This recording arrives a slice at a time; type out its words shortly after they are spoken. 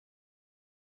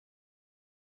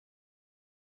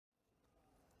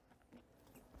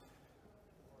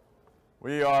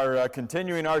We are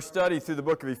continuing our study through the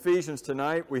book of Ephesians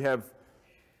tonight. We have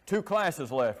two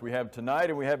classes left. We have tonight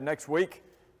and we have next week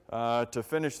to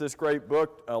finish this great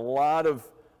book. A lot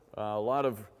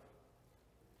of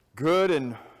good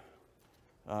and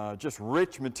just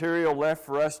rich material left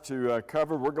for us to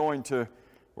cover. We're going to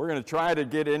try to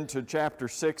get into chapter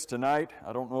 6 tonight.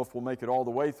 I don't know if we'll make it all the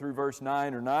way through verse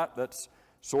 9 or not. That's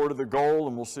sort of the goal,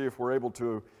 and we'll see if we're able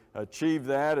to achieve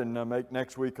that and make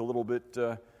next week a little bit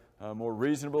more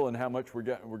reasonable in how much we're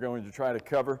going to try to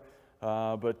cover.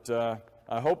 But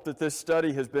I hope that this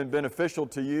study has been beneficial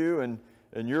to you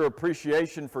and your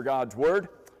appreciation for God's Word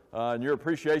and your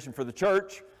appreciation for the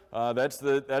church. That's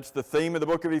the theme of the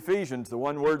book of Ephesians. The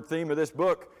one-word theme of this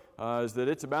book is that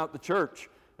it's about the church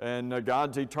and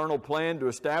God's eternal plan to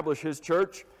establish His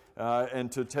church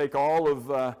and to take all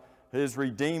of His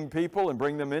redeemed people and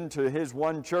bring them into His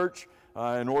one church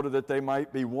in order that they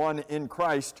might be one in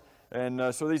Christ.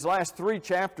 And so these last three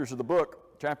chapters of the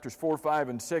book, chapters 4, 5,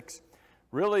 and 6,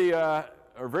 really are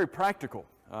very practical.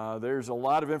 There's a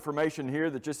lot of information here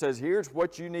that just says, here's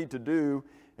what you need to do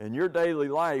in your daily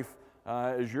life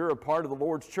as you're a part of the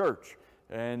Lord's church.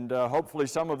 And hopefully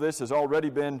some of this has already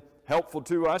been helpful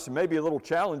to us and maybe a little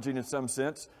challenging in some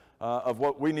sense of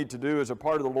what we need to do as a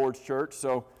part of the Lord's church.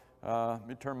 So let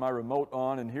me turn my remote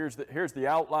on, and here's the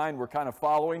outline we're kind of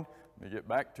following. Let me get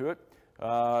back to it.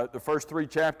 The first three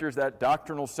chapters, that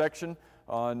doctrinal section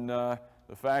on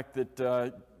the fact that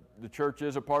the church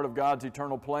is a part of God's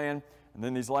eternal plan. And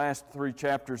then these last three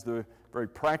chapters, the very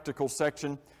practical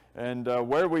section. And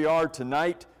where we are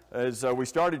tonight is we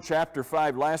started chapter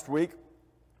 5 last week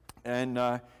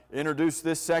and introduced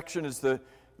this section as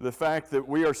the fact that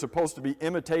we are supposed to be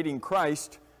imitating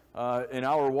Christ in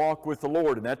our walk with the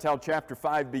Lord. And that's how chapter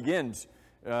 5 begins,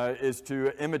 is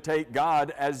to imitate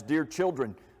God as dear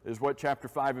children, is what chapter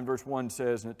 5 and verse 1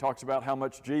 says. And it talks about how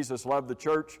much Jesus loved the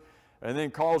church and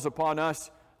then calls upon us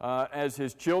as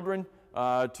His children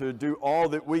to do all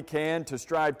that we can to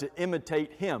strive to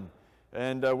imitate Him.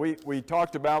 And we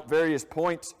talked about various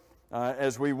points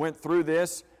as we went through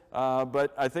this,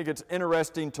 but I think it's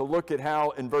interesting to look at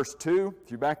how in verse 2, if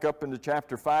you back up into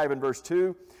chapter 5 and verse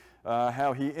 2,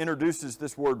 how he introduces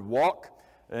this word walk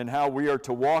and how we are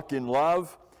to walk in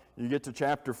love. You get to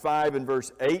chapter 5 and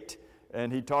verse 8,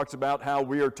 and he talks about how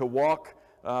we are to walk,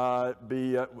 how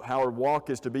our walk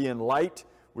is to be in light.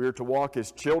 We are to walk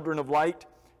as children of light.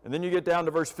 And then you get down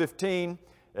to verse 15,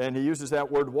 and he uses that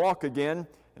word walk again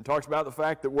and talks about the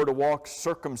fact that we're to walk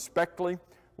circumspectly,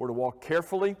 we're to walk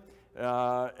carefully,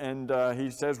 and he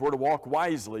says we're to walk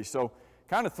wisely. So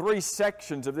kind of three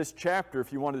sections of this chapter,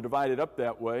 if you want to divide it up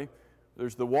that way.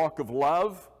 There's the walk of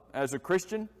love as a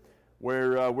Christian,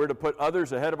 where we're to put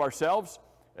others ahead of ourselves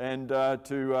and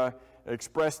to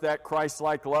express that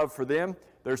Christ-like love for them.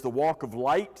 There's the walk of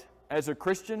light as a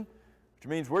Christian, which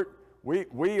means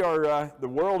we are, the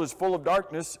world is full of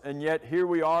darkness, and yet here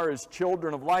we are as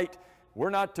children of light. We're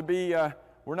not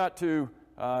to,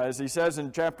 as he says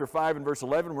in chapter 5 and verse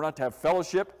 11, we're not to have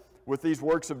fellowship with these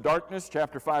works of darkness.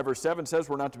 Chapter 5 verse 7 says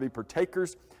we're not to be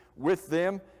partakers with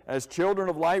them. As children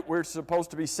of light, we're supposed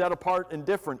to be set apart and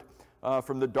different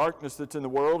from the darkness that's in the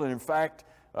world. And in fact,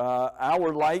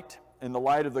 our light and the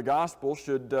light of the gospel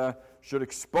should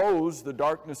expose the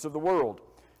darkness of the world.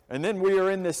 And then we are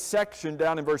in this section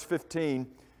down in verse 15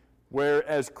 where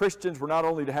as Christians we're not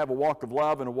only to have a walk of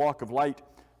love and a walk of light,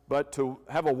 but to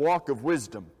have a walk of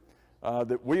wisdom.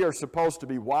 That we are supposed to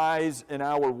be wise in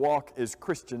our walk as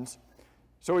Christians.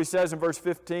 So he says in verse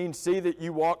 15, see that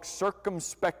you walk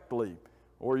circumspectly,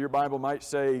 or your Bible might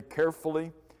say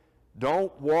carefully.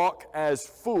 Don't walk as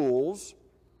fools,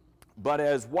 but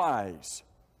as wise.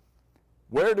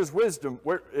 Where does wisdom,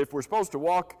 if we're supposed to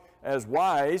walk as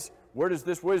wise, where does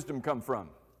this wisdom come from?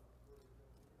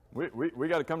 We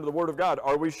got to come to the Word of God.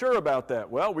 Are we sure about that?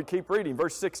 Well, we keep reading.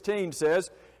 Verse 16 says,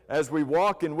 as we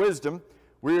walk in wisdom,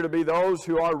 we are to be those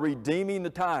who are redeeming the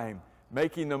time,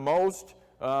 making the most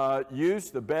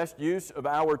the best use of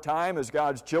our time as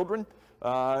God's children,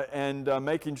 and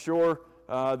making sure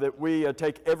that we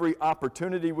take every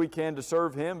opportunity we can to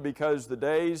serve Him because the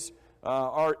days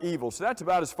are evil. So that's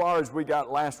about as far as we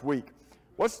got last week.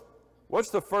 What's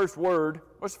the first word?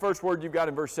 What's the first word you've got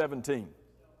in verse 17?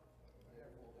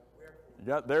 You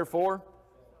got therefore?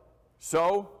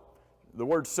 So. The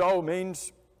word so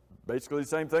means basically the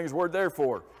same thing as the word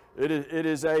therefore. It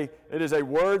is a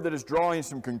word that is drawing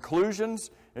some conclusions.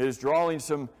 It is drawing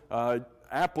some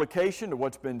application to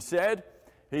what's been said.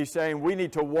 He's saying we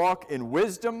need to walk in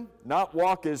wisdom, not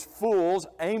walk as fools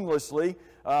aimlessly,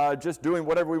 just doing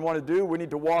whatever we want to do. We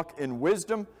need to walk in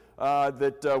wisdom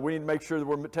that we need to make sure that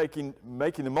we're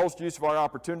making the most use of our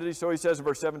opportunities. So he says in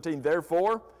verse 17,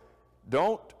 therefore,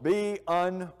 don't be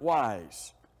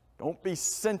unwise. Don't be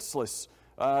senseless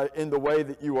in the way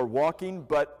that you are walking,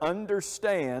 but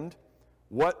understand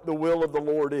what the will of the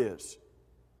Lord is.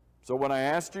 So when I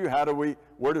asked you,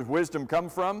 where does wisdom come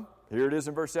from? Here it is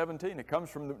in verse 17. It comes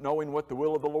from knowing what the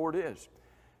will of the Lord is.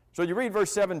 So you read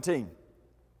verse 17.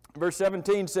 Verse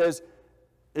 17 says,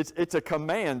 it's a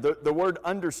command. The word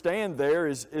understand there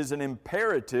is an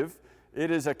imperative.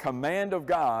 It is a command of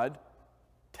God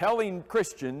telling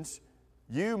Christians,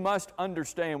 you must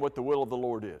understand what the will of the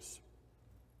Lord is.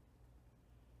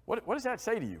 What does that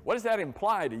say to you? What does that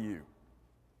imply to you?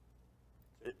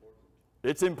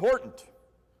 It's important.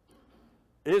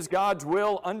 Is God's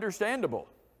will understandable?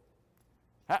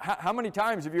 How many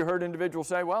times have you heard individuals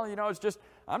say, well, it's just,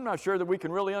 I'm not sure that we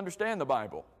can really understand the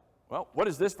Bible. Well, what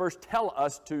does this verse tell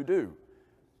us to do?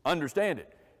 Understand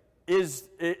it.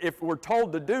 If we're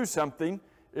told to do something,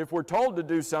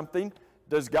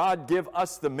 does God give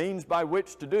us the means by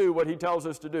which to do what He tells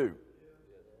us to do?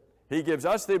 He gives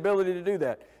us the ability to do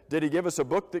that. Did He give us a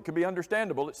book that could be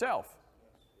understandable itself?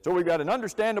 So we've got an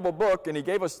understandable book, and He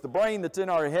gave us the brain that's in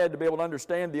our head to be able to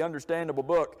understand the understandable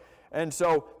book. And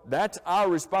so that's our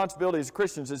responsibility as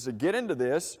Christians, is to get into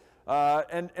this.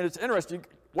 And it's interesting.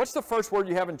 What's the first word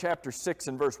you have in chapter 6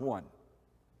 and verse 1?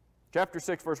 Chapter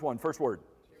 6, verse 1, first word.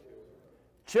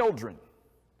 Children.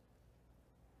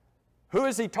 Who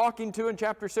is He talking to in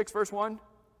chapter 6, verse 1?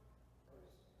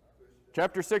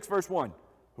 Chapter 6, verse 1.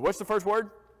 What's the first word?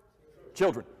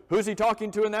 Children. Who's He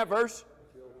talking to in that verse?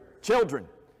 Children.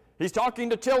 He's talking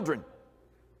to children.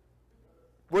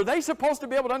 Were they supposed to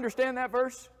be able to understand that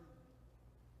verse?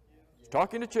 He's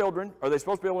talking to children. Are they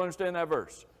supposed to be able to understand that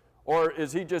verse? Or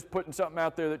is He just putting something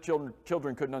out there that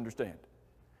children couldn't understand?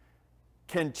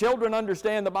 Can children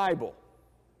understand the Bible?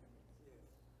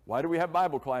 Why do we have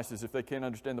Bible classes if they can't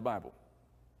understand the Bible?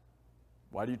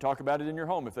 Why do you talk about it in your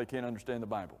home if they can't understand the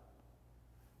Bible?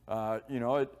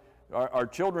 Our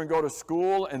children go to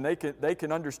school and they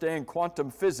can understand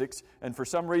quantum physics, and for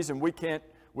some reason we can't.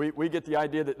 We get the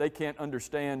idea that they can't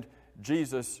understand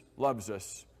Jesus loves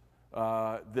us.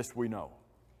 This we know.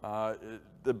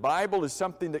 The Bible is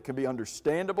something that can be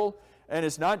understandable, and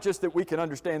it's not just that we can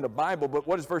understand the Bible, but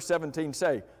what does verse 17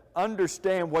 say?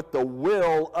 Understand what the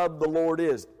will of the Lord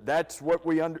is. That's what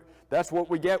we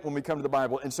get when we come to the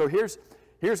Bible. And so here's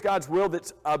God's will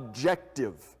that's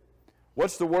objective.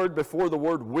 What's the word before the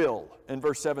word will in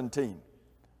verse 17?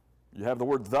 You have the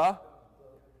word the.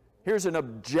 Here's an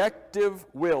objective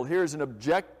will. Here's an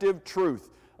objective truth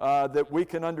that we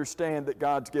can understand that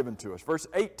God's given to us. Verse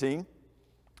 18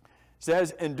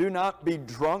 says, and do not be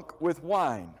drunk with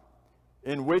wine,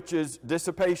 in which is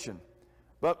dissipation,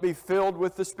 but be filled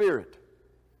with the Spirit.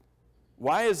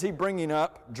 Why is he bringing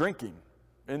up drinking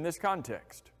in this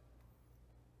context?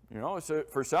 So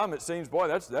for some it seems, boy,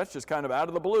 that's just kind of out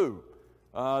of the blue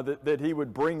that he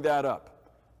would bring that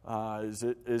up.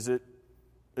 Is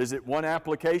it one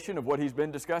application of what he's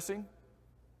been discussing?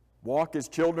 Walk as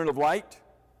children of light.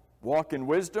 Walk in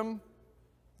wisdom.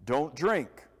 Don't drink.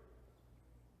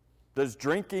 Does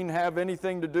drinking have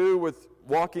anything to do with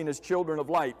walking as children of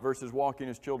light versus walking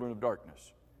as children of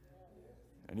darkness?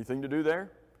 Anything to do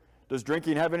there? Does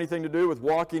drinking have anything to do with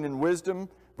walking in wisdom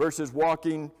versus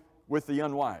walking with the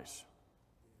unwise?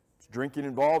 Is drinking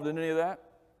involved in any of that?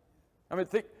 I mean,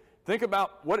 think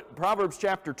about what Proverbs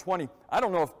chapter 20, I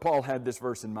don't know if Paul had this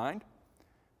verse in mind,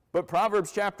 but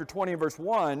Proverbs chapter 20 and verse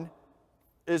 1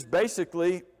 is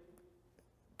basically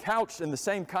couched in the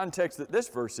same context that this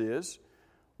verse is,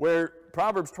 where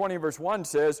Proverbs 20 and verse 1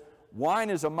 says, wine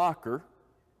is a mocker,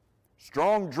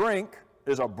 strong drink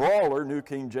is a brawler, New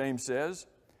King James says,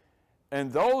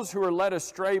 and those who are led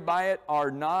astray by it are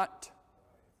not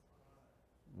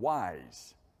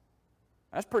wise.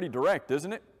 That's pretty direct,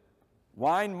 isn't it?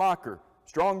 Wine, mocker,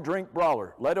 strong drink,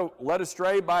 brawler, led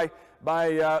astray by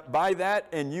that,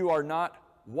 and you are not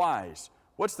wise.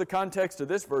 What's the context of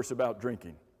this verse about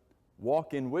drinking?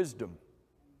 Walk in wisdom.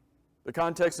 The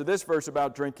context of this verse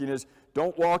about drinking is,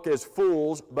 don't walk as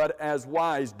fools, but as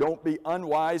wise. Don't be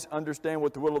unwise. Understand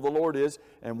what the will of the Lord is.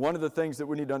 And one of the things that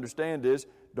we need to understand is,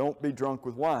 don't be drunk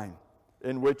with wine,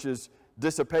 in which is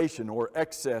dissipation or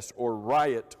excess or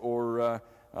riot or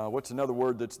what's another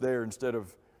word that's there instead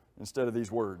of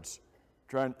these words?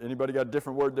 Anybody got a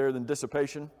different word there than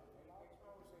dissipation?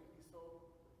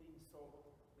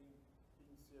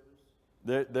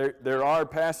 There are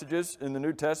passages in the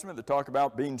New Testament that talk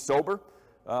about being sober.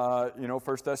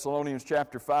 1 Thessalonians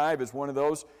chapter 5 is one of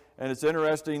those. And it's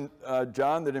interesting,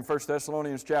 John, that in 1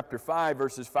 Thessalonians chapter 5,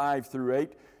 verses 5 through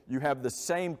 8, you have the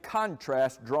same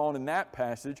contrast drawn in that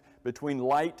passage between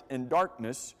light and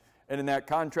darkness. And in that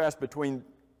contrast between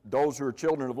those who are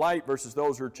children of light versus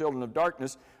those who are children of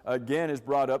darkness, again is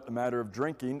brought up the matter of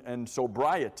drinking and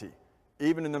sobriety,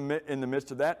 even in the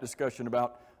midst of that discussion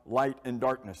about light and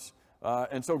darkness.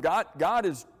 And so God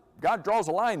draws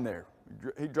a line there.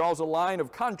 He draws a line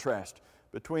of contrast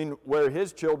between where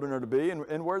His children are to be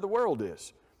and where the world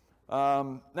is.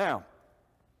 Now,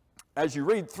 as you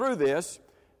read through this,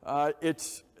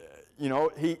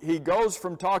 He goes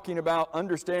from talking about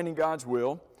understanding God's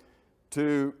will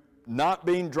to not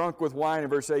being drunk with wine in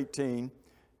verse 18,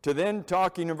 to then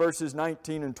talking in verses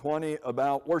 19 and 20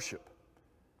 about worship.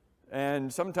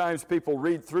 And sometimes people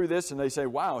read through this and they say,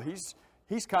 wow, he's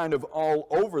kind of all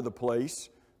over the place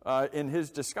in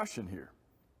his discussion here.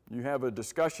 You have a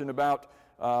discussion about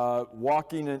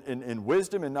walking in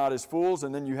wisdom and not as fools,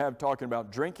 and then you have talking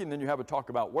about drinking, and then you have a talk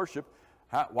about worship.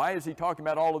 Why is he talking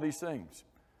about all of these things?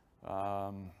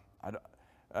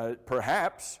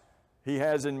 Perhaps he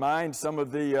has in mind some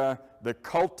of the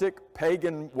cultic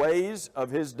pagan ways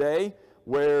of his day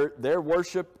where their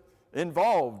worship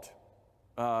involved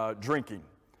drinking,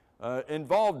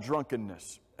 involved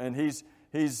drunkenness. And he's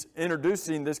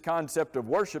introducing this concept of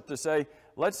worship to say,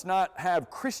 let's not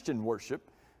have Christian worship.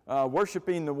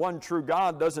 Worshiping the one true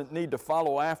God doesn't need to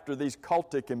follow after these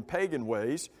cultic and pagan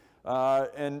ways.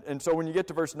 And so when you get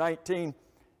to verse 19,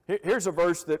 here's a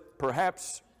verse that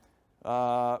perhaps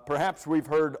we've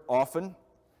heard often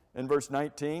in verse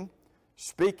 19.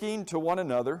 Speaking to one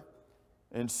another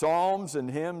in psalms and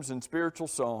hymns and spiritual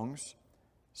songs,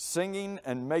 singing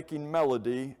and making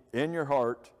melody in your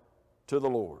heart to the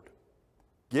Lord,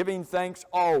 giving thanks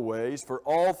always for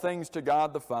all things to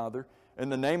God the Father, in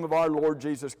the name of our Lord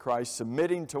Jesus Christ,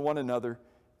 submitting to one another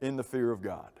in the fear of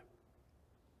God.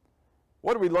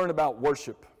 What do we learn about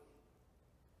worship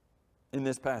in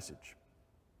this passage?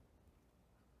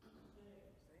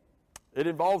 It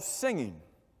involves singing.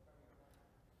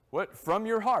 What? From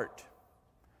your heart.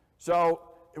 So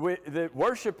the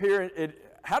worship here,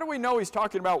 how do we know he's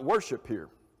talking about worship here?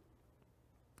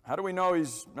 How do we know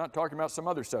he's not talking about some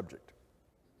other subject?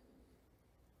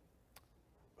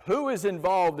 Who is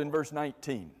involved in verse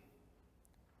 19?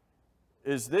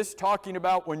 Is this talking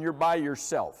about when you're by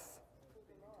yourself?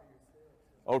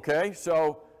 Okay,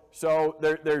 so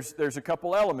there's a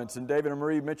couple elements, and David and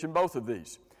Marie mentioned both of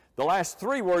these. The last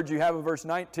three words you have in verse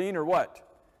 19 are what?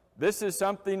 This is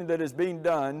something that is being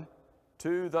done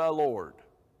to the Lord.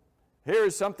 Here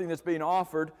is something that's being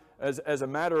offered as a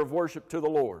matter of worship to the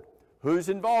Lord. Who's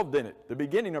involved in it? The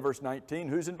beginning of verse 19,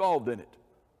 who's involved in it?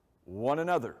 One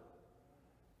another.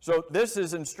 So this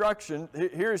is instruction.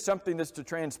 Here is something that's to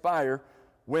transpire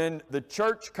when the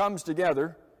church comes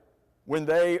together, when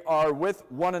they are with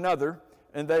one another,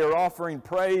 and they are offering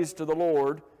praise to the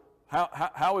Lord.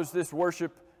 How is this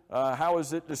worship, how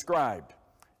is it described?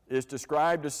 It's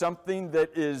described as something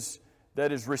that is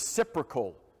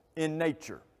reciprocal in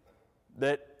nature,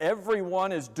 that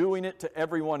everyone is doing it to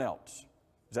everyone else.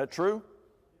 Is that true?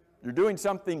 You're doing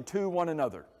something to one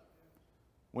another.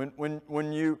 When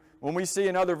we see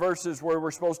in other verses where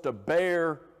we're supposed to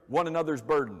bear one another's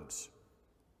burdens,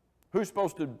 who's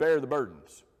supposed to bear the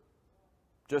burdens?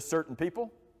 Just certain people?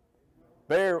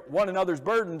 Bear one another's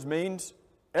burdens means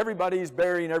everybody's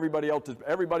bearing everybody else's,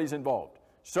 everybody's involved.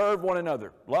 Serve one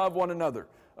another, love one another.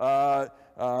 All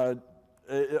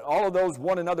of those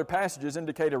one another passages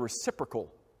indicate a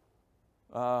reciprocal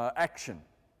action.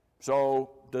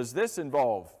 So does this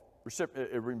involve,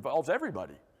 it involves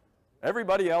everybody.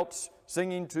 Everybody else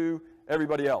singing to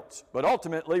everybody else. But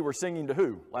ultimately, we're singing to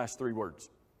who? Last three words.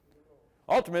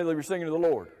 Ultimately, we're singing to the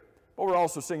Lord. But we're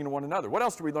also singing to one another. What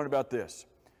else do we learn about this?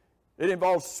 It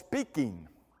involves speaking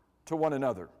to one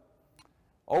another.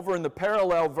 Over in the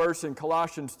parallel verse in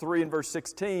Colossians 3 and verse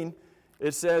 16,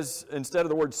 it says, instead of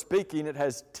the word speaking, it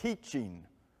has teaching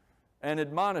and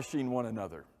admonishing one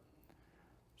another.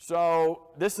 So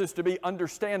this is to be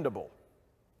understandable.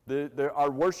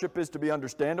 Our worship is to be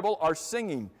understandable. Our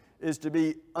singing is to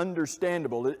be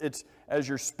understandable. It's as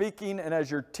you're speaking and as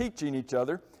you're teaching each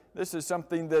other. This is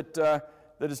something that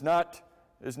is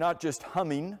not just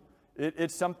humming.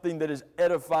 It's something that is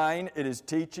edifying. It is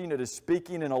teaching. It is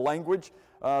speaking in a language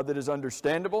that is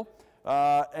understandable.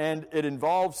 And it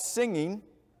involves singing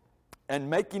and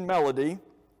making melody.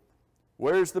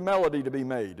 Where's the melody to be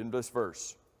made in this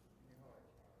verse?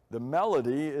 The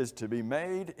melody is to be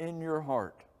made in your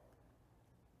heart.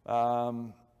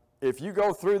 If you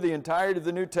go through the entirety of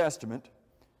the New Testament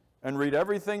and read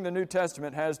everything the New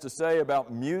Testament has to say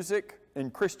about music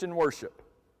and Christian worship,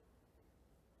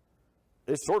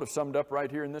 it's sort of summed up right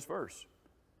here in this verse.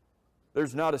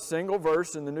 There's not a single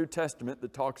verse in the New Testament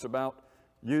that talks about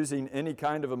using any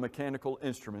kind of a mechanical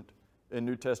instrument in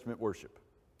New Testament worship.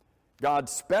 God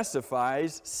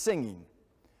specifies singing.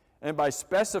 And by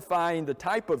specifying the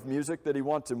type of music that he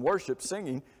wants in worship,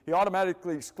 singing, he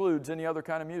automatically excludes any other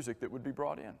kind of music that would be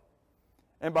brought in.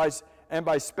 And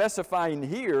by specifying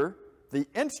here the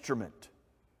instrument,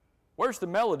 where's the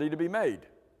melody to be made?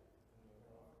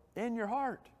 In your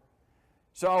heart.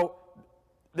 So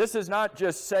this is not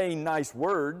just saying nice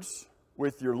words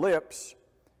with your lips.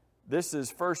 This is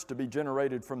first to be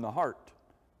generated from the heart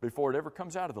before it ever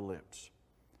comes out of the lips,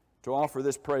 to offer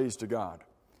this praise to God.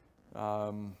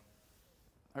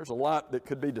 There's a lot that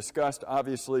could be discussed,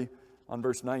 obviously, on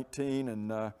verse 19, and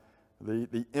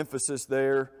the emphasis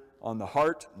there on the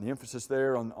heart, and the emphasis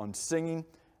there on singing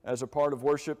as a part of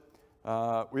worship.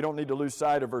 We don't need to lose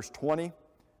sight of verse 20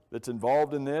 that's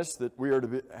involved in this, that we are to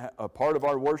be, a part of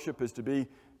our worship is to be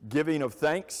giving of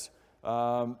thanks.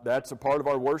 That's a part of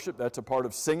our worship. That's a part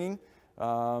of singing.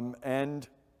 And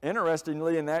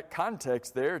interestingly, in that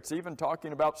context there, it's even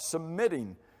talking about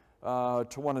submitting to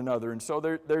one another. And so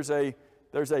there's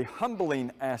a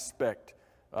humbling aspect.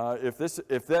 If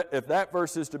that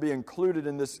verse is to be included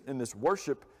in this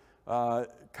worship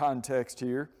context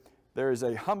here, there is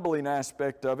a humbling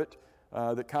aspect of it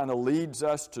that kind of leads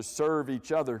us to serve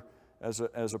each other as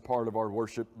a part of our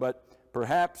worship. But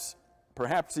perhaps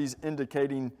he's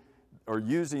indicating or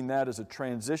using that as a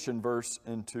transition verse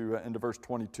into verse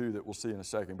 22 that we'll see in a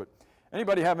second. But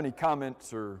anybody have any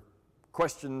comments or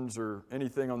questions or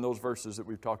anything on those verses that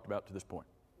we've talked about to this point?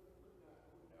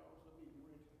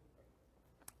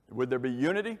 Would there be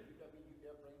unity?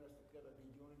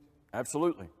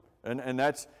 Absolutely. And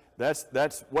that's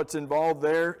what's involved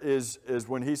there is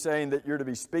when he's saying that you're to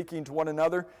be speaking to one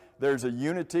another. There's a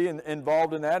unity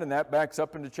involved in that, and that backs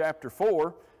up into chapter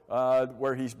 4,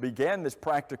 where he began this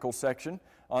practical section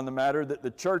on the matter that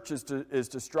the church is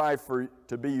to strive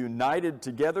to be united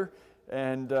together.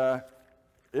 And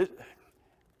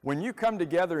when you come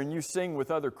together and you sing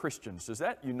with other Christians, does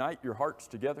that unite your hearts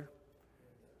together?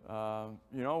 How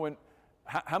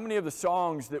many of the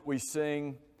songs that we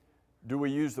sing do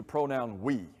we use the pronoun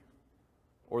we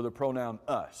or the pronoun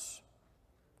us?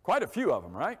 Quite a few of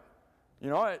them, right?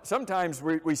 Sometimes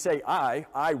we say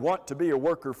I want to be a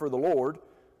worker for the Lord,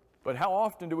 but how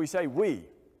often do we say we?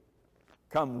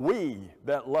 Come we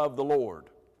that love the Lord,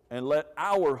 and let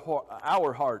our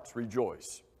hearts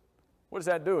rejoice. What is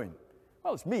that doing?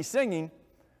 Well, it's me singing,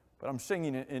 but I'm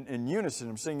singing in unison.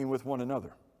 I'm singing with one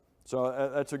another.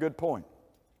 So that's a good point.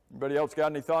 Anybody else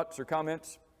got any thoughts or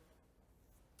comments?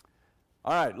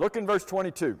 All right, look in verse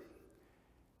 22.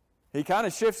 He kind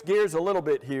of shifts gears a little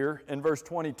bit here in verse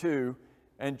 22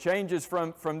 and changes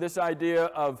from this idea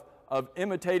of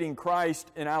imitating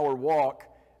Christ in our walk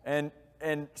and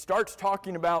starts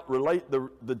talking about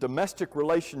the domestic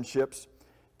relationships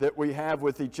that we have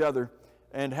with each other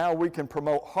and how we can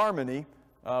promote harmony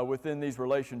within these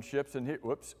relationships. And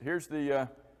here's the...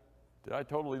 did I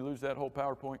totally lose that whole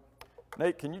PowerPoint?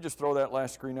 Nate, can you just throw that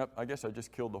last screen up? I guess I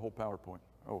just killed the whole PowerPoint.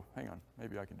 Oh, hang on.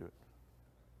 Maybe I can do it.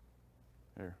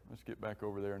 Here, let's get back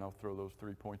over there and I'll throw those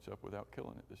 3 points up without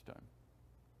killing it this time.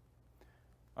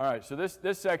 All right, so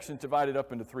this section is divided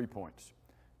up into 3 points.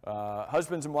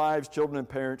 Husbands and wives, children and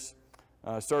parents,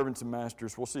 servants and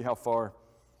masters. We'll see how far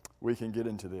we can get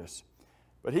into this.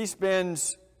 But he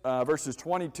spends verses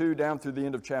 22 down through the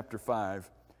end of chapter 5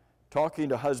 talking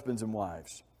to husbands and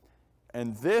wives.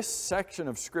 And this section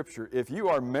of Scripture, if you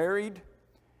are married,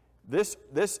 this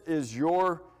is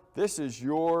your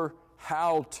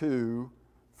how-to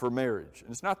for marriage.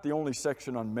 And it's not the only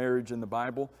section on marriage in the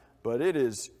Bible, but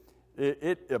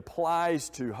it applies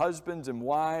to husbands and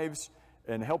wives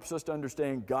and helps us to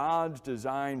understand God's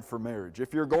design for marriage.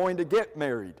 If you're going to get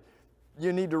married,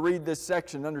 you need to read this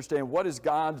section and understand what is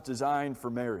God's design for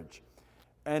marriage.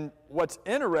 And what's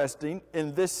interesting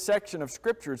in this section of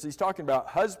Scripture is he's talking about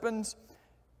husbands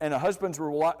and a husband's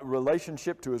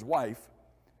relationship to his wife.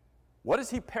 What is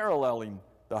he paralleling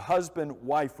the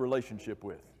husband-wife relationship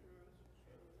with?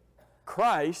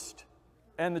 Christ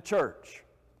and the church.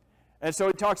 And so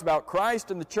he talks about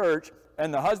Christ and the church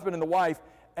and the husband and the wife,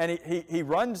 and he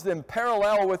runs them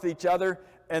parallel with each other,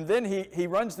 and then he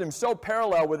runs them so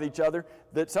parallel with each other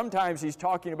that sometimes he's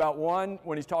talking about one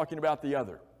when he's talking about the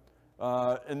other.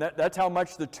 And that's how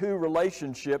much the two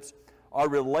relationships are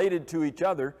related to each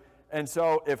other. And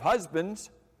so if husbands,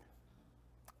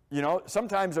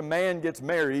 sometimes a man gets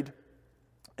married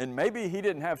and maybe he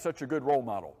didn't have such a good role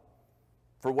model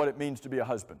for what it means to be a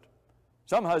husband.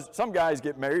 Some guys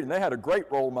get married and they had a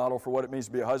great role model for what it means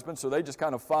to be a husband, so they just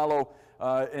kind of follow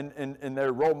in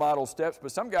their role model steps.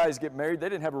 But some guys get married, they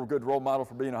didn't have a good role model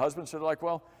for being a husband, so they're like,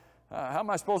 well, how am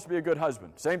I supposed to be a good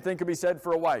husband? Same thing could be said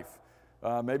for a wife.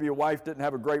 Maybe a wife didn't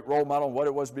have a great role model on what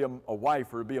it was to be a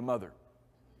wife or to be a mother.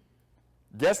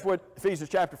 Guess what Ephesians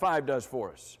chapter 5 does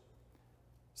for us?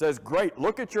 It says, great,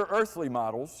 look at your earthly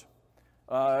models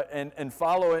and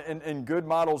follow in good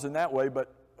models in that way,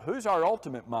 but who's our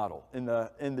ultimate model in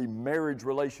the marriage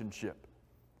relationship?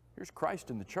 Here's Christ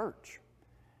in the church.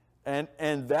 And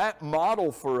that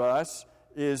model for us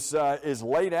is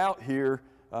laid out here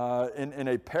in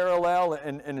a parallel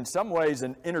and in some ways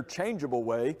an interchangeable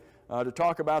way to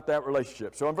talk about that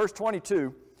relationship. So in verse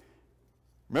 22,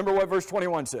 remember what verse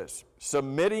 21 says.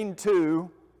 Submitting to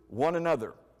one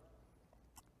another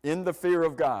in the fear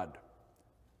of God.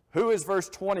 Who is verse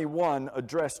 21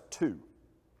 addressed to?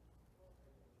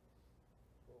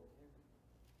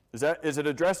 Is it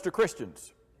addressed to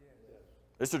Christians?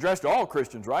 It's addressed to all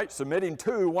Christians, right? Submitting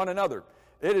to one another.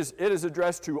 It is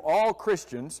addressed to all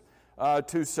Christians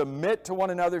to submit to one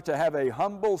another, to have a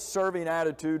humble, serving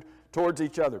attitude towards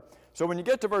each other. So when you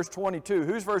get to verse 22,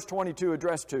 who's verse 22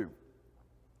 addressed to?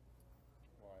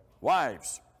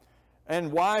 Wives.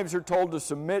 And wives are told to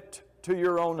submit to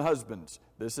your own husbands.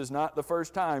 This is not the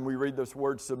first time we read this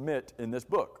word submit in this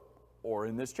book or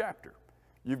in this chapter.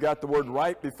 You've got the word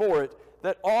right before it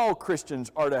that all Christians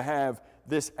are to have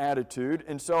this attitude.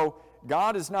 And so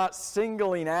God is not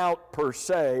singling out per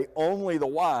se only the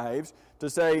wives to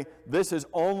say this is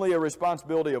only a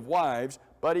responsibility of wives,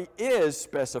 but He is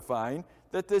specifying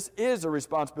that this is a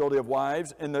responsibility of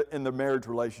wives in the marriage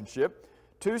relationship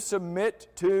to submit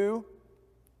to,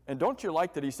 and don't you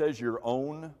like that He says your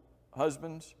own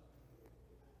husbands?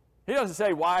 He doesn't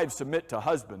say wives submit to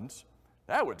husbands.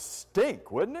 That would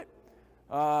stink, wouldn't it?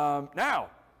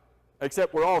 Now,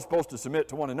 except we're all supposed to submit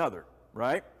to one another,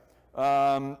 right?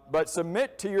 But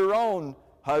submit to your own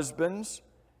husbands.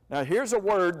 Now, here's a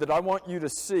word that I want you to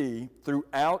see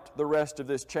throughout the rest of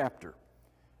this chapter.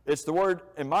 It's the word,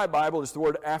 in my Bible, it's the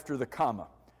word after the comma.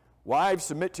 Wives,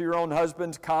 submit to your own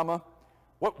husbands, comma.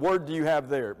 What word do you have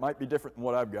there? It might be different than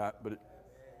what I've got, but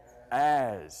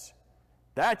as.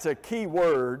 That's a key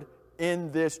word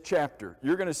in this chapter.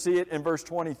 You're going to see it in verse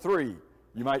 23.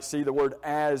 You might see the word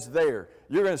as there.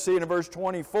 You're going to see it in verse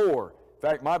 24. In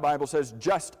fact, my Bible says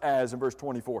just as in verse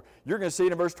 24. You're going to see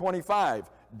it in verse 25,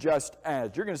 just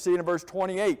as. You're going to see it in verse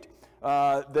 28,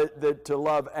 that to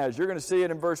love as. You're going to see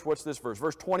it in verse, what's this verse?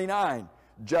 Verse 29,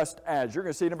 just as. You're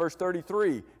going to see it in verse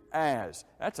 33, as.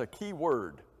 That's a key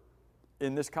word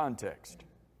in this context.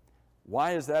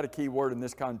 Why is that a key word in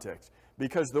this context?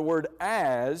 Because the word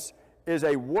as is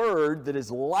a word that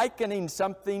is likening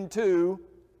something to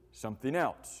something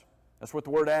else. That's what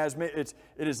the word as means.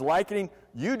 It is likening,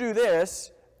 you do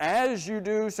this as you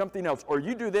do something else, or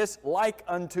you do this like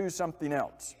unto something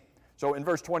else. So in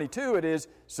verse 22 it is,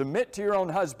 submit to your own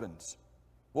husbands.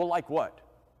 Well, like what?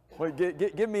 Well,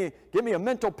 give me a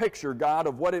mental picture, God,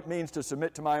 of what it means to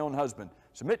submit to my own husband.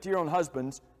 Submit to your own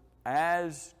husbands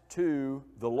as to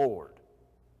the Lord.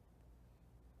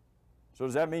 So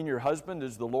does that mean your husband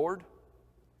is the Lord?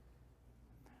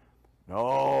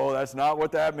 No, that's not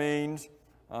what that means.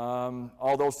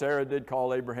 Although Sarah did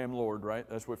call Abraham Lord, right?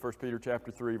 That's what 1 Peter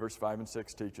chapter 3, verse 5 and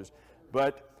 6 teaches.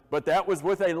 But that was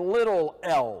with a little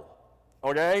L,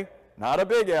 okay? Not a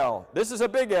big L. This is a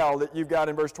big L that you've got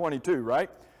in verse 22, right?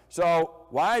 So,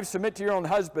 wives, submit to your own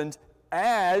husbands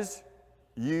as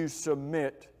you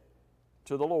submit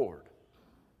to the Lord.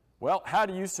 Well, how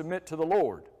do you submit to the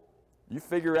Lord? You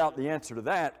figure out the answer to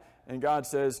that, and God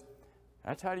says,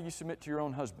 that's how do you submit to your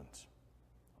own husbands.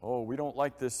 Oh, we don't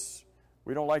like this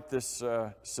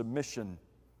submission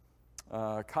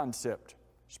concept,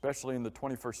 especially in the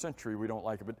 21st century. We don't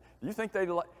like it. But do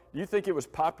you think it was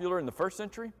popular in the first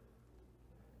century?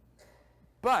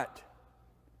 But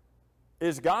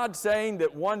is God saying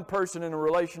that one person in a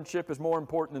relationship is more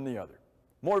important than the other,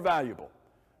 more valuable?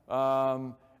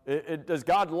 Does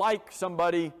God like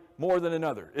somebody more than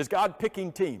another? Is God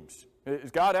picking teams?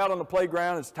 Is God out on the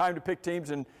playground? It's time to pick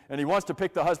teams, and He wants to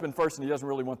pick the husband first, and He doesn't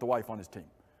really want the wife on His team.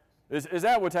 Is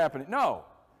that what's happening? No.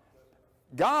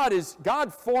 God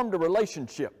formed a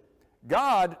relationship.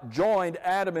 God joined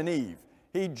Adam and Eve.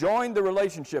 He joined the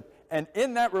relationship, and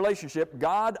in that relationship,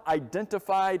 God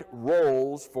identified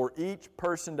roles for each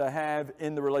person to have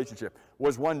in the relationship.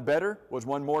 Was one better? Was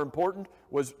one more important?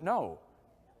 No.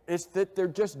 It's that they're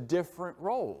just different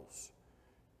roles.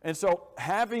 And so,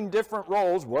 having different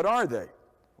roles, what are they?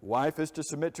 Wife is to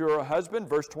submit to her husband.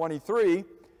 Verse 23,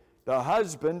 the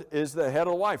husband is the head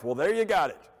of the wife. Well, there you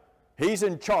got it. He's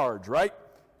in charge, right?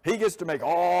 He gets to make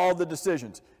all the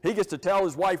decisions. He gets to tell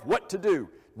his wife what to do,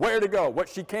 where to go, what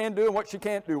she can do and what she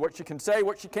can't do, what she can say,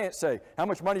 what she can't say, how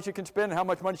much money she can spend and how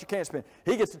much money she can't spend.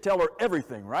 He gets to tell her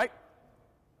everything, right?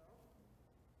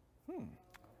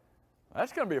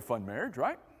 That's going to be a fun marriage,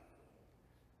 right?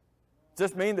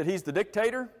 Does this mean that he's the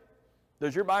dictator?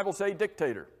 Does your Bible say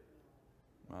dictator?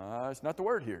 It's not the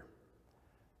word here.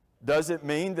 Does it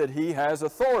mean that he has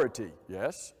authority?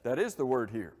 Yes, that is the word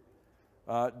here.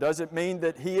 Does it mean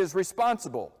that he is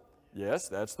responsible? Yes,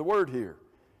 that's the word here.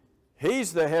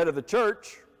 He's the head of the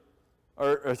church,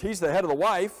 or he's the head of the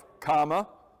wife, comma,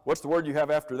 what's the word you have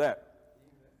after that?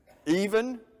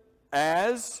 Even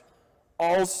as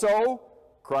also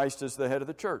Christ is the head of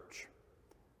the church.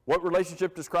 What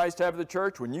relationship does Christ have with the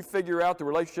church? When you figure out the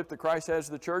relationship that Christ has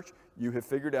to the church, you have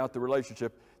figured out the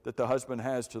relationship that the husband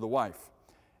has to the wife.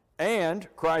 And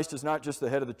Christ is not just the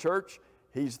head of the church,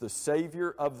 he's the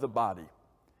Savior of the body.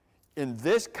 In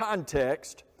this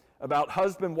context about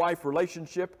husband-wife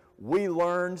relationship, we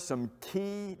learn some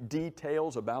key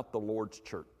details about the Lord's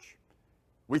church.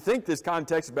 We think this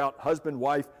context about husband,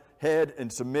 wife, head,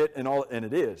 and submit and all, and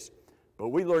it is. But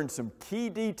we learn some key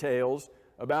details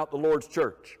about the Lord's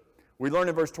church. We learn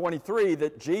in verse 23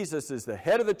 that Jesus is the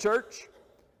head of the church.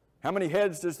 How many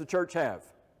heads does the church have?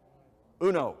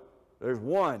 Uno. There's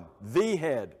one, the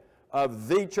head of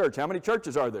the church. How many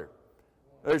churches are there?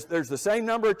 There's the same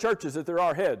number of churches that there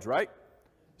are heads, right?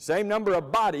 Same number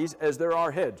of bodies as there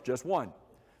are heads, just one.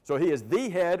 So he is the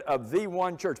head of the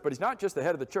one church. But he's not just the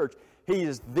head of the church. He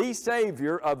is the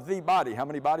Savior of the body. How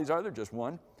many bodies are there? Just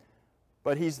one.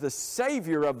 But he's the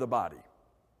Savior of the body.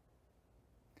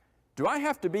 Do I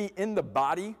have to be in the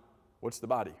body? What's the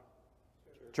body?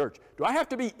 Church. Do I have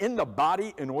to be in the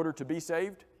body in order to be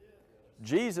saved?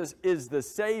 Jesus is the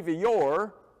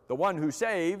Savior, the one who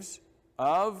saves,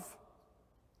 of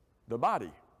the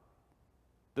body.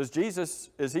 Is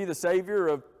he the Savior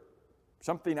of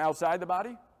something outside the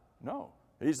body? No.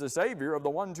 He's the Savior of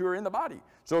the ones who are in the body.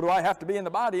 So do I have to be in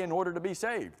the body in order to be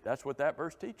saved? That's what that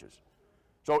verse teaches.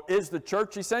 So is the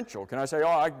church essential? Can I say,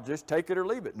 I can just take it or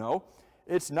leave it? No.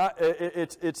 It's not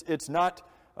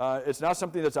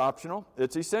something that's optional.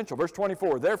 It's essential. Verse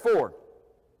 24, therefore,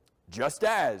 just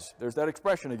as, there's that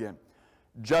expression again,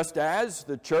 just as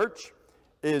the church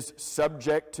is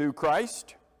subject to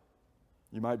Christ,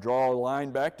 you might draw a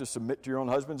line back to submit to your own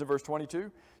husbands in verse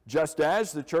 22. Just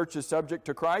as the church is subject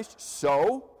to Christ,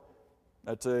 so,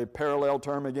 that's a parallel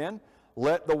term again,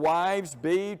 let the wives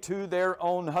be to their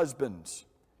own husbands.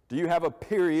 Do you have a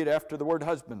period after the word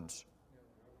husbands?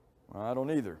 Well, I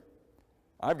don't either.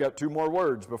 I've got two more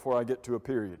words before I get to a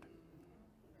period.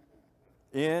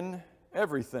 In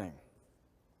everything.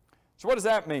 So what does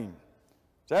that mean?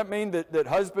 Does that mean that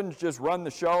husbands just run the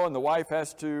show and the wife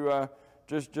has to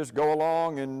just go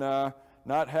along and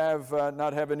not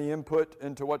have any input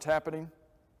into what's happening?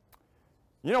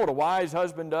 You know what a wise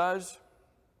husband does?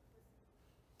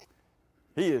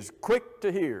 He is quick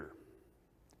to hear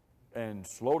and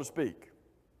slow to speak.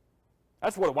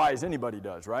 That's what a wise anybody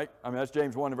does, right? I mean, that's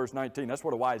James 1 and verse 19. That's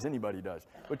what a wise anybody does.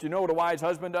 But you know what a wise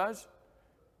husband does?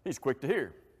 He's quick to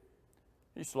hear.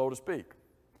 He's slow to speak.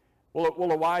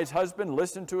 Will a wise husband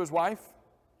listen to his wife?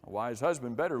 A wise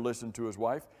husband better listen to his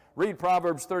wife. Read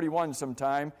Proverbs 31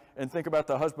 sometime and think about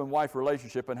the husband-wife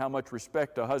relationship and how much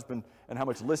respect a husband and how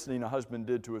much listening a husband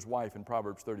did to his wife in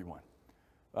Proverbs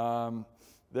 31.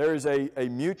 There is a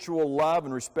mutual love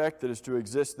and respect that is to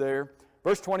exist there.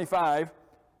 Verse 25,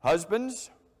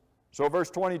 husbands. So verse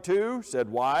 22 said,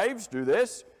 wives, do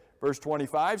this. Verse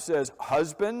 25 says,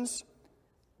 husbands,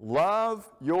 love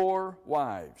your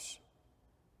wives.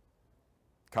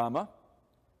 Comma.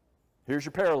 Here's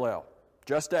your parallel.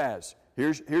 Just as.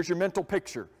 Here's your mental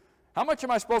picture. How much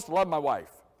am I supposed to love my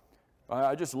wife?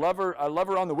 I just love her. I love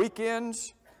her on the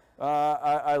weekends.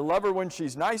 I love her when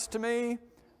she's nice to me.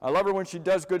 I love her when she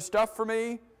does good stuff for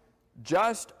me.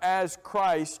 Just as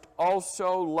Christ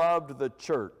also loved the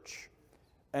church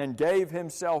and gave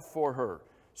himself for her.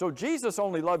 So Jesus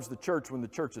only loves the church when the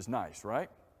church is nice, right?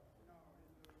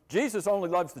 Jesus only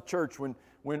loves the church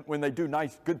when they do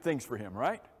nice, good things for him,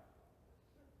 right?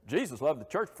 Jesus loved the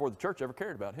church before the church ever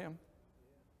cared about him.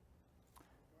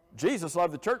 Jesus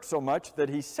loved the church so much that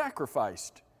he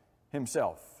sacrificed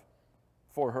himself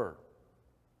for her.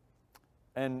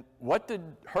 And what did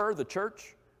the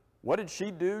church, what did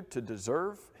she do to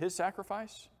deserve his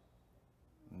sacrifice?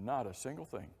 Not a single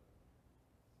thing.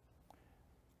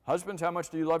 Husbands, how much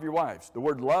do you love your wives? The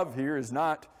word love here is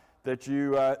not that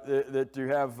you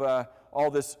have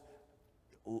all this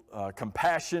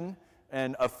compassion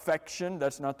and affection.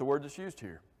 That's not the word that's used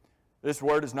here. This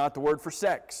word is not the word for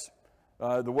sex.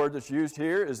 The word that's used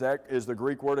here is the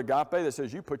Greek word agape that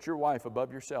says you put your wife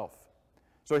above yourself.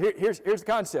 So here's the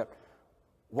concept.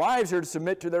 Wives are to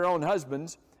submit to their own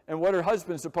husbands, and what are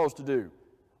husbands supposed to do?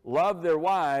 Love their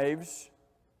wives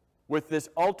with this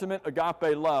ultimate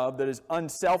agape love that is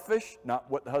unselfish, not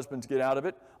what the husbands get out of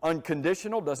it,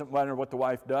 unconditional, doesn't matter what the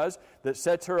wife does, that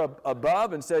sets her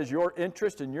above and says your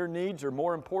interest and your needs are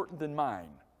more important than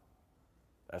mine.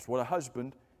 That's what a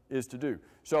husband is to do.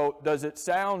 So does it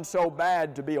sound so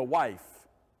bad to be a wife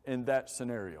in that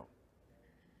scenario?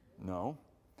 No.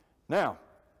 Now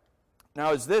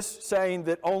is this saying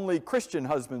that only Christian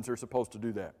husbands are supposed to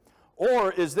do that?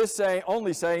 Or is this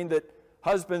only saying that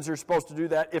husbands are supposed to do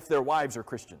that if their wives are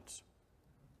Christians?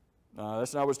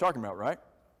 That's not what it's talking about, right?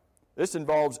 This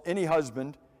involves any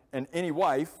husband and any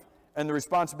wife, and the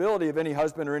responsibility of any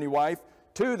husband or any wife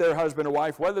to their husband or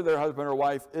wife, whether their husband or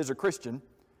wife is a Christian.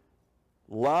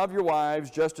 Love your wives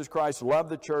just as Christ loved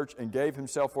the church and gave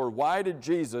himself for her. Why did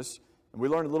Jesus, and we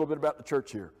learned a little bit about the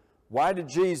church here, why did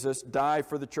Jesus die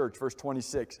for the church? Verse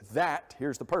 26, that,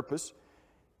 here's the purpose,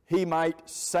 he might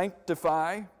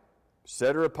sanctify,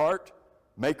 set her apart,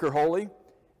 make her holy,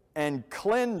 and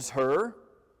cleanse her.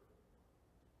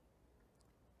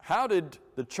 How did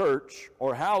the church,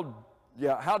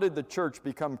 how did the church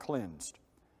become cleansed?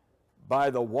 By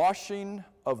the washing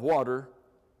of water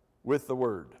with the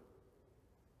Word.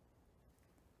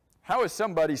 How is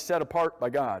somebody set apart by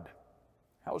God?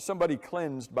 How is somebody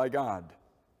cleansed by God?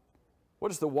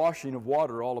 What is the washing of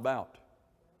water all about?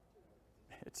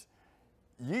 It's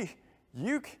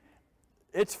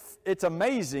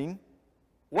amazing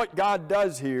what God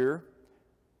does here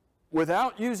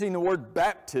without using the word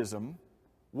baptism.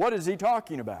 What is he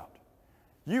talking about?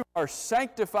 You are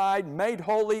sanctified, made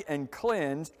holy, and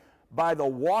cleansed by the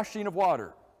washing of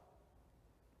water.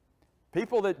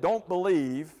 People that don't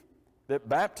believe that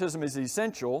baptism is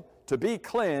essential to be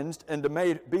cleansed and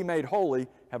to be made holy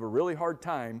have a really hard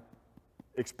time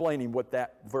explaining what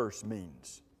that verse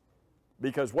means.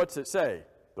 Because what's it say?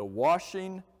 The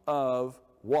washing of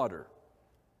water.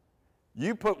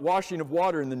 You put washing of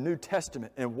water in the New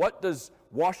Testament, and what does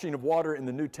washing of water in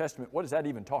the New Testament, what is that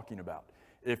even talking about?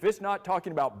 If it's not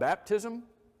talking about baptism,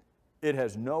 it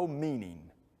has no meaning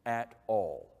at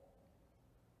all.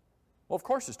 Well, of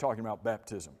course it's talking about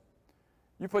baptism.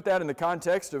 You put that in the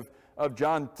context of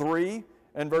John 3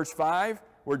 and verse 5,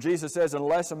 where Jesus says,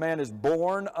 unless a man is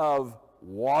born of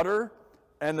water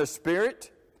and the Spirit,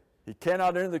 he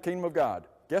cannot enter the kingdom of God.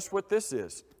 Guess what this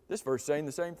is? This verse is saying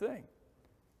the same thing.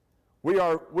 We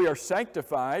are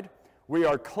sanctified, we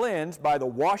are cleansed by the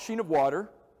washing of water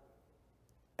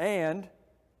and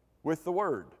with the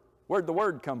Word. Where did the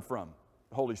Word come from?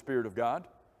 The Holy Spirit of God.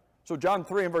 So John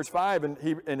 3 and verse 5 and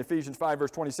Ephesians 5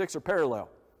 verse 26 are parallel.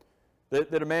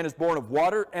 That a man is born of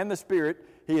water and the Spirit.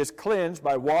 He is cleansed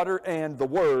by water and the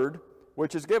Word,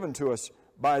 which is given to us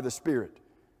by the Spirit.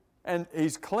 And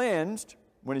he's cleansed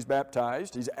when he's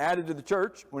baptized. He's added to the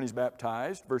church when he's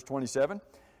baptized. Verse 27,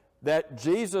 that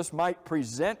Jesus might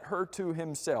present her to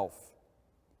himself,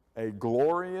 a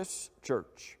glorious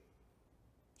church.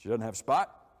 She doesn't have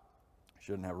spot.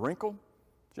 She doesn't have wrinkle.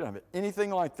 She doesn't have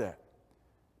anything like that.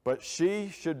 But she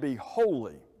should be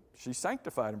holy. She's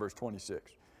sanctified in verse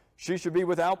 26. She should be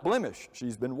without blemish.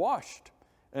 She's been washed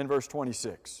in verse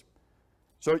 26.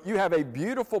 So you have a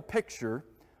beautiful picture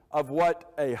of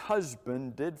what a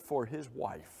husband did for his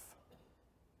wife.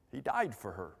 He died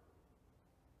for her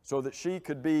so that she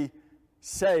could be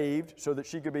saved, so that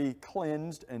she could be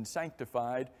cleansed and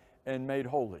sanctified and made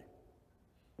holy.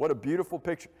 What a beautiful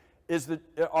picture.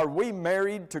 Are we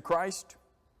married to Christ?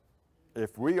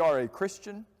 If we are a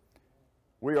Christian,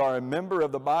 we are a member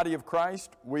of the body of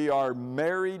Christ. We are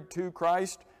married to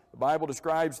Christ. The Bible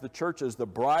describes the church as the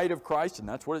bride of Christ, and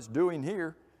that's what it's doing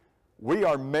here. We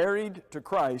are married to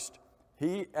Christ.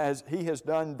 He has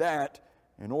done that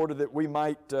in order that we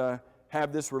might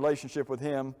have this relationship with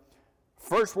Him.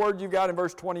 First word you've got in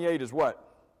verse 28 is what?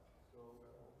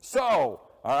 So.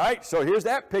 All right, so here's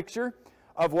that picture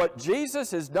of what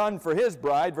Jesus has done for His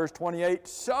bride. Verse 28,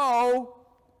 so,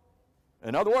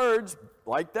 in other words,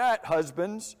 like that,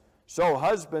 husbands, so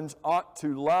husbands ought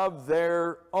to love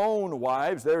their own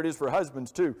wives. There it is for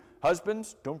husbands too.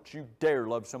 Husbands, don't you dare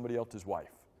love somebody else's wife.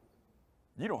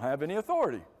 You don't have any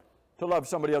authority to love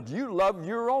somebody else. You love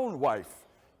your own wife.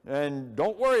 And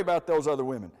don't worry about those other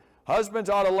women. Husbands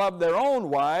ought to love their own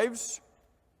wives.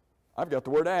 I've got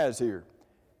the word as here.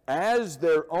 As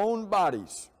their own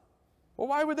bodies. Well,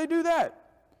 why would they do that?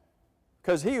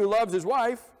 Because he who loves his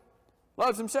wife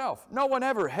loves himself. No one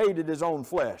ever hated his own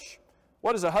flesh.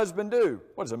 What does a husband do?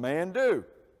 What does a man do?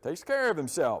 Takes care of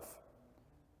himself.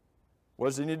 What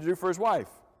does he need to do for his wife?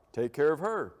 take care of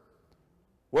her.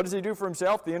 What does he do for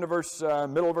himself? The end of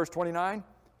middle of verse 29.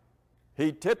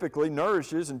 He typically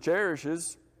nourishes and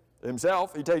cherishes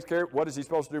himself. He takes care. What is he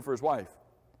supposed to do for his wife?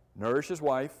 Nourish his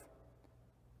wife,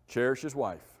 cherish his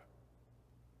wife.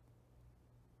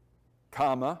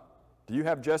 Comma. Do you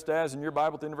have just as in your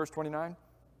Bible at the end of verse 29?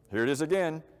 Here it is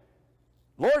again.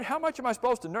 Lord, how much am I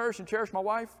supposed to nourish and cherish my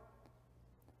wife?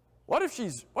 What if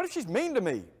she's mean to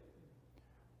me?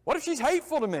 What if she's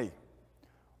hateful to me?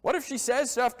 What if she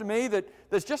says stuff to me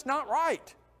that's just not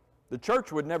right? The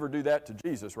church would never do that to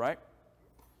Jesus, right?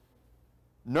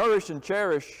 Nourish and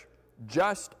cherish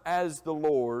just as the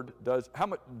Lord does. How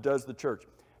much does the church?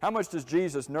 How much does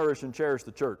Jesus nourish and cherish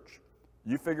the church?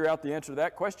 You figure out the answer to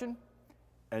that question,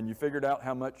 and you figured out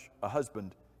how much a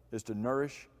husband is to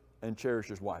nourish and cherish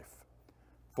his wife.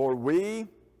 For we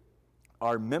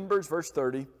are members, verse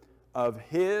 30, of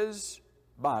his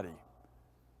body,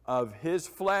 of his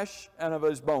flesh and of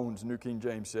his bones, New King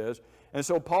James says. And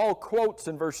so Paul quotes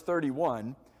in verse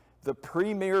 31 the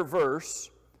premier verse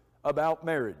about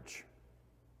marriage.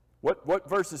 What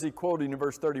verse is he quoting in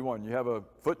verse 31? You have a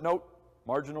footnote,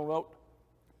 marginal note?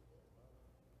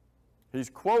 He's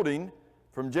quoting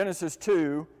from Genesis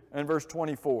 2 and verse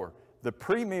 24. The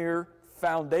premier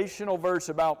foundational verse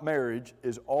about marriage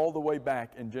is all the way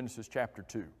back in Genesis chapter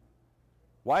 2.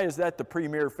 Why is that the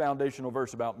premier foundational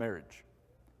verse about marriage?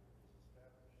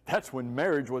 That's when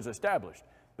marriage was established.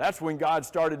 That's when God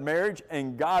started marriage,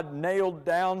 and God nailed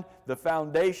down the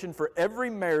foundation for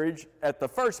every marriage at the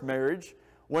first marriage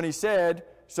when he said,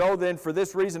 so then for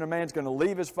this reason a man's going to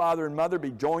leave his father and mother,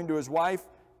 be joined to his wife.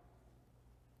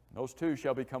 Those two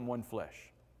shall become one flesh.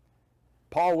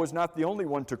 Paul was not the only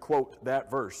one to quote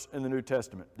that verse in the New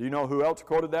Testament. Do you know who else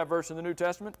quoted that verse in the New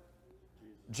Testament?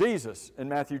 Jesus in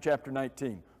Matthew chapter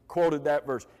 19 quoted that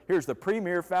verse. Here's the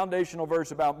premier foundational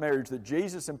verse about marriage that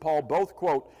Jesus and Paul both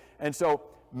quote. And so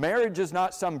marriage is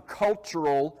not some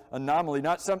cultural anomaly,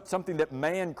 not something that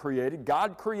man created.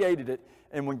 God created it,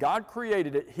 and when God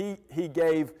created it, He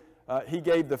gave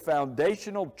the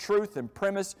foundational truth and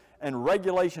premise and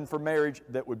regulation for marriage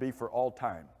that would be for all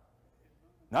time.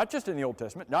 Not just in the Old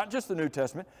Testament, not just the New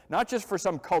Testament, not just for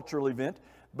some cultural event,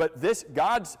 but this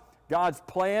God's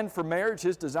plan for marriage,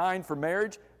 His design for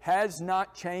marriage, has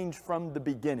not changed from the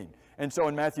beginning. And so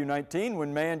in Matthew 19,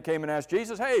 when man came and asked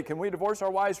Jesus, hey, can we divorce our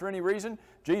wives for any reason?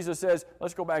 Jesus says,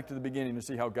 let's go back to the beginning and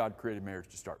see how God created marriage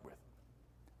to start with.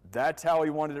 That's how He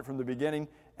wanted it from the beginning,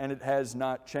 and it has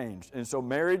not changed. And so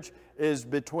marriage is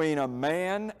between a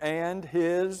man and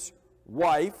his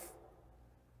wife.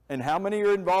 And how many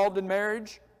are involved in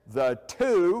marriage? The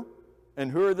two.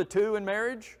 And who are the two in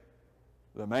marriage?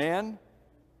 The man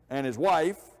and his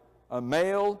wife, a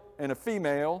male and a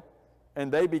female,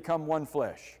 and they become one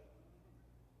flesh.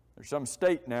 There's some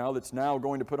state now that's now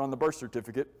going to put on the birth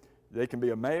certificate. They can be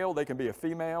a male, they can be a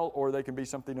female, or they can be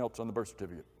something else on the birth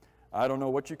certificate. I don't know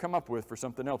what you come up with for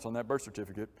something else on that birth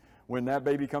certificate when that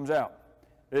baby comes out.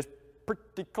 It's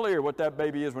pretty clear what that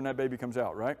baby is when that baby comes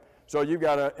out, right? So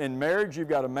in marriage, you've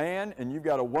got a man and you've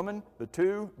got a woman. The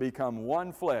two become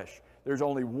one flesh. There's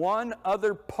only one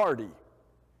other party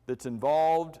that's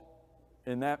involved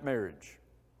in that marriage.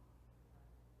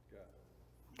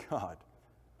 God.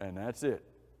 And that's it.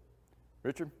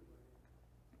 Richard?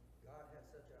 God had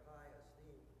such a high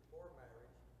esteem for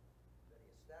marriage that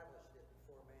He established it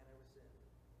before man ever sinned.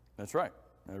 That's right.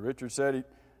 Richard said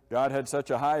God had such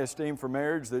a high esteem for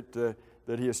marriage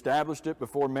that He established it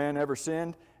before man ever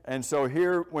sinned. And so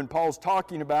here, when Paul's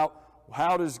talking about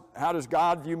how does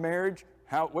God view marriage,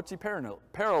 what's he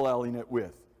paralleling it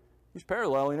with? He's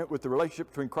paralleling it with the relationship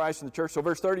between Christ and the church. So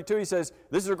verse 32, he says,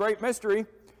 this is a great mystery,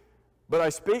 but I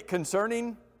speak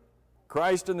concerning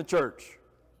Christ and the church.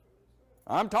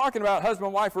 I'm talking about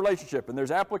husband-wife relationship, and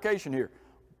there's application here.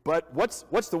 But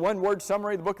what's the one-word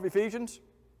summary of the book of Ephesians?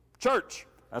 Church.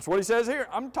 That's what he says here.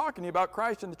 I'm talking about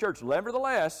Christ and the church.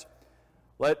 Nevertheless,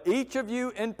 let each of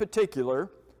you in particular,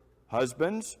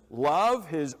 husbands, love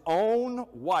his own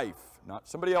wife, not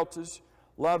somebody else's.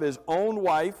 Love his own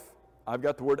wife. I've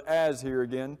got the word as here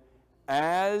again.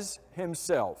 As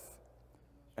himself.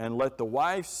 And let the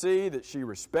wife see that she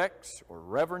respects or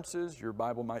reverences. Your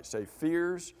Bible might say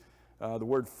fears. The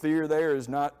word fear there is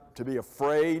not to be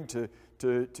afraid,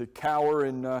 to cower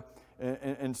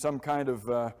in some kind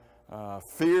of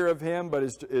fear of him, but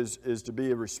is to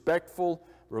be a respectful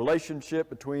relationship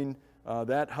between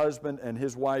that husband and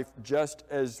his wife, just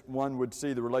as one would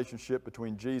see the relationship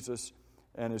between Jesus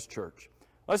and His church.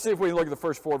 Let's see if we can look at the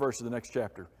first 4 verses of the next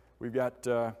chapter. We've got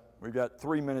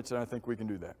 3 minutes, and I think we can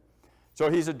do that. So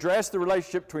he's addressed the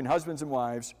relationship between husbands and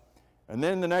wives, and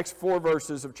then the next 4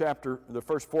 verses of the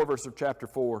first 4 verses of chapter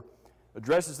 4,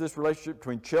 addresses this relationship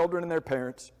between children and their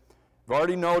parents. I've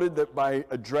already noted that by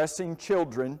addressing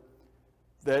children,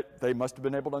 that they must have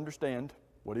been able to understand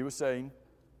what he was saying.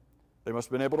 They must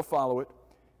have been able to follow it.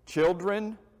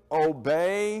 Children,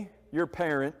 obey your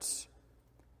parents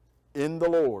in the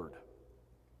Lord.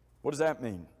 What does that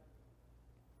mean?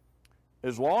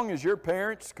 As long as your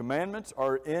parents' commandments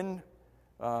are in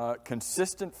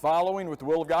consistent following with the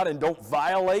will of God and don't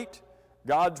violate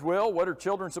God's will, what are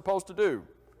children supposed to do?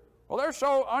 Well, they're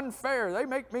so unfair. They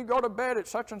make me go to bed at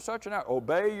such and such an hour.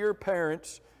 Obey your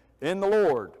parents in the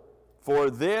Lord, for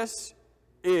this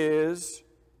is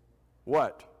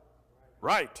what?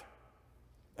 Right.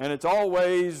 And it's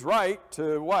always right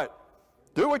to what?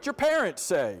 Do what your parents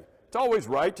say. It's always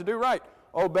right to do right.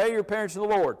 Obey your parents in the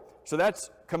Lord. So that's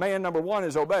command number 1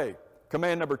 is obey.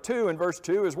 Command number 2 in verse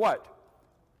 2 is what?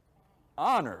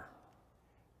 Honor.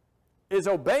 Is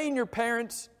obeying your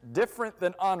parents different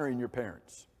than honoring your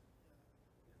parents?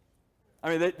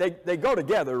 I mean, they go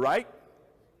together, right?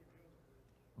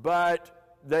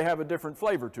 But they have a different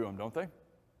flavor to them, don't they?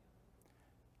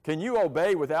 Can you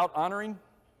obey without honoring?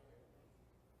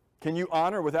 Can you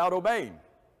honor without obeying?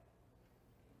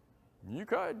 You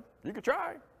could. You could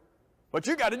try. But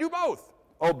you got to do both.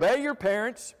 Obey your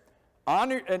parents,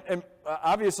 honor, and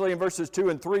obviously in verses 2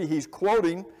 and 3, he's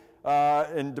quoting,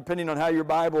 and depending on how your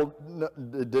Bible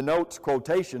denotes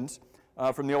quotations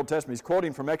from the Old Testament, he's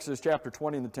quoting from Exodus chapter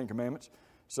 20 in the Ten Commandments.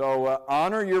 So,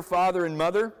 honor your father and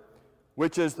mother,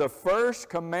 which is the first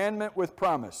commandment with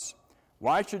promise.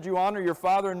 Why should you honor your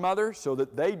father and mother? So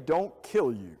that they don't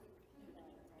kill you.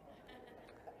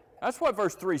 That's what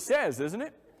verse 3 says, isn't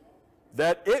it?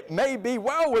 That it may be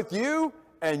well with you,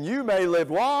 and you may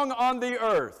live long on the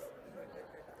earth.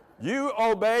 You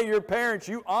obey your parents,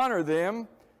 you honor them,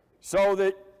 so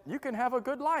that you can have a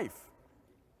good life.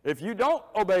 If you don't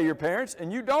obey your parents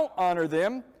and you don't honor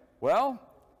them, well,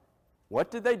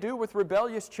 what did they do with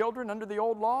rebellious children under the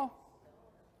old law?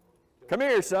 Come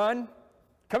here, son.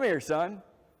 Come here, son.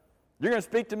 You're going to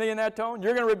speak to me in that tone?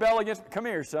 You're going to rebel against me? Come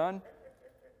here, son.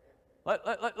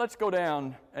 Let's go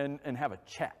down and have a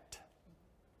chat.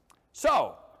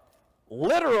 So,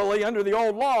 literally under the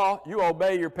old law, you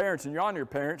obey your parents and you honor your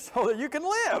parents so that you can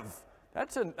live.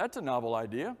 That's a novel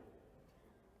idea.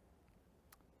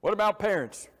 What about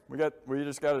parents? We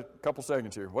just got a couple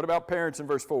seconds here. What about parents in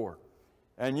verse 4?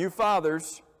 And you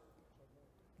fathers,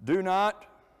 do not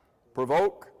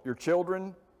provoke your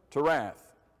children to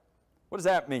wrath. What does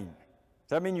that mean? Does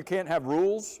that mean you can't have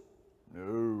rules?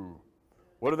 No.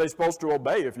 What are they supposed to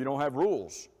obey if you don't have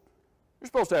rules? You're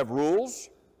supposed to have rules.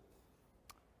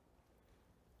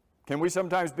 Can we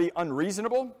sometimes be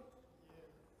unreasonable?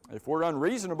 If we're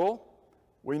unreasonable,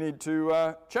 we need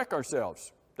to check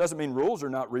ourselves. Doesn't mean rules are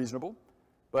not reasonable,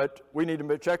 but we need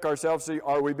to check ourselves, see,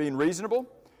 are we being reasonable?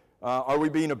 Are we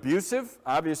being abusive?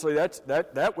 Obviously,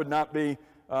 that would not be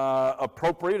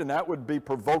appropriate, and that would be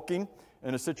provoking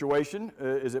in a situation.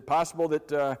 Is it possible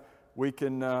that we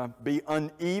can be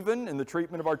uneven in the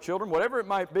treatment of our children? Whatever it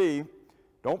might be,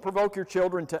 don't provoke your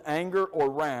children to anger or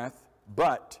wrath,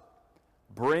 but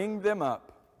bring them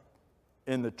up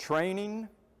in the training.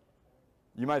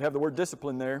 You might have the word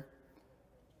discipline there.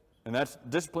 And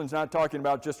discipline's not talking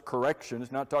about just correction.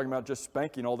 It's not talking about just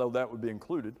spanking, although that would be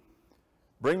included.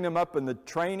 Bring them up in the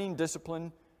training,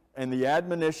 discipline, and the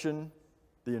admonition,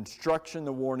 the instruction,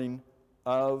 the warning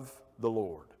of the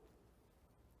Lord.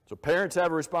 So parents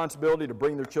have a responsibility to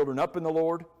bring their children up in the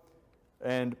Lord,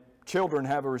 and children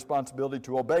have a responsibility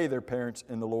to obey their parents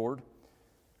in the Lord.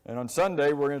 And on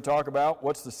Sunday, we're going to talk about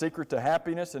what's the secret to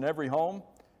happiness in every home.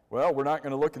 Well, we're not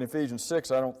going to look in Ephesians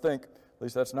 6, I don't think. At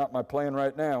least that's not my plan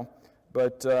right now.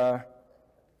 But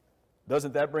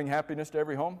doesn't that bring happiness to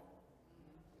every home?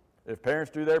 If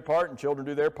parents do their part and children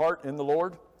do their part in the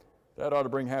Lord, that ought to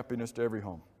bring happiness to every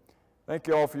home. Thank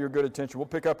you all for your good attention. We'll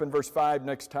pick up in verse 5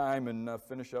 next time and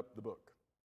finish up the book.